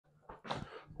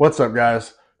What's up,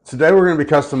 guys? Today we're going to be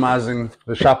customizing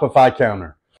the Shopify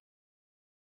counter.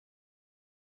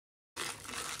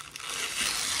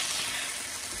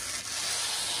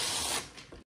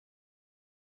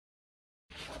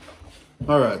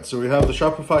 Alright, so we have the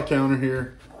Shopify counter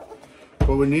here.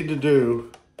 What we need to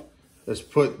do is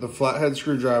put the flathead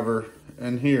screwdriver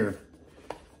in here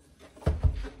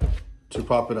to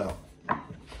pop it out.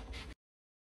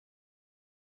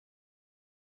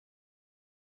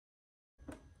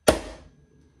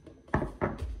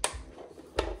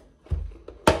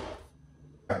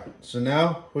 So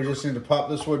now we just need to pop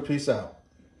this wood piece out.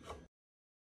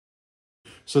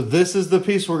 So this is the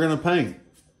piece we're going to paint.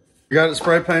 We got it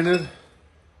spray painted.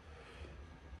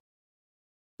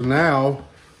 Now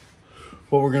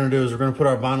what we're going to do is we're going to put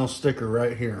our vinyl sticker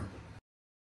right here.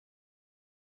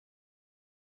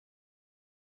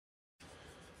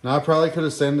 Now I probably could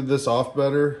have sanded this off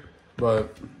better,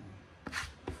 but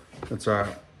it's all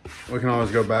right. We can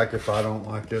always go back if I don't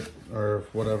like it or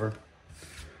whatever.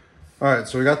 All right,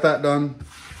 so we got that done.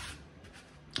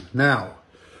 Now,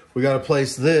 we got to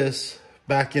place this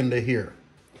back into here.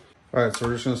 All right, so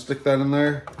we're just going to stick that in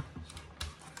there.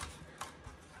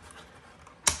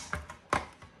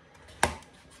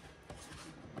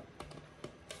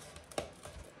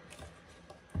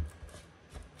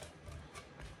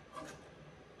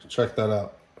 Check that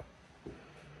out.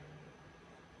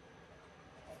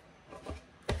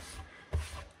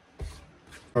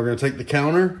 We're going to take the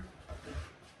counter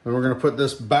and we're going to put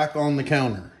this back on the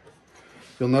counter.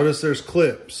 You'll notice there's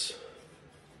clips.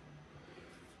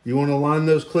 You want to line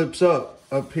those clips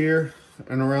up here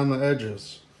and around the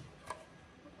edges.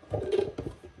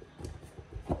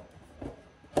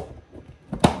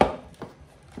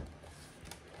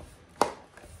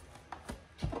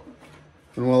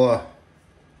 And voila.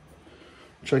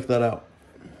 Check that out.